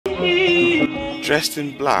Dressed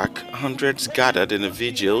in black, hundreds gathered in a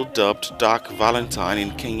vigil dubbed Dark Valentine in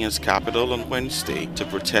Kenya's capital on Wednesday to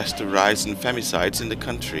protest the rise in femicides in the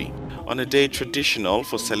country. On a day traditional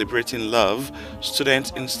for celebrating love,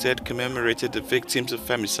 students instead commemorated the victims of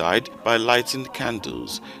femicide by lighting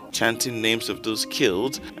candles, chanting names of those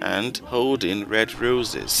killed, and holding red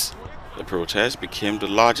roses. The protest became the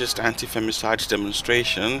largest anti-femicide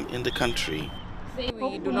demonstration in the country.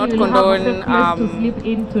 We do not condone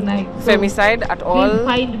femicide at all.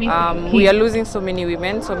 We are losing so many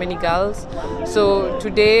women, so many girls. So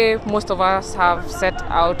today most of us have set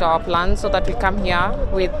out our plans so that we come here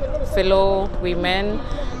with fellow women,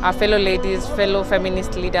 our fellow ladies, fellow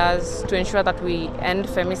feminist leaders to ensure that we end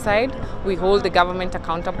femicide. We hold the government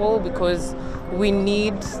accountable because we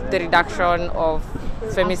need the reduction of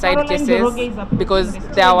femicide cases because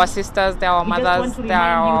they are our sisters, they are our mothers, they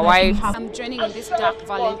are our wives. I'm joining in this Dark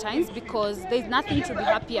Valentines because there's nothing to be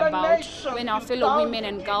happy about when our fellow women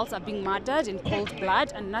and girls are being murdered in cold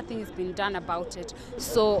blood and nothing is being done about it.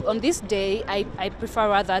 So on this day, I prefer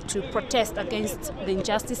rather to protest against the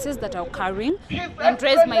injustices that are occurring and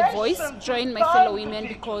raise my voice, join my fellow women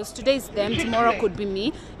because today is them, tomorrow could be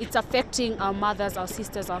me. It's affecting our mothers, our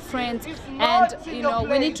sisters, our friends, and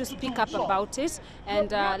we need to speak up about it.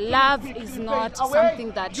 And love is not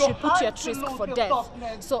something that should put you at risk for death.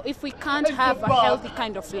 So if we can't have a healthy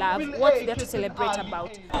kind of love, what's there to celebrate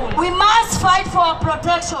about? We must fight for our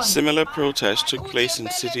protection. Similar protests took place in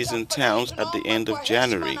cities and towns at the end of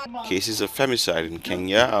January. Cases of femicide in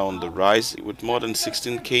Kenya are on the rise, with more than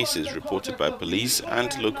 16 cases reported by police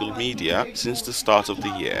and local media since the start of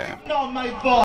the year.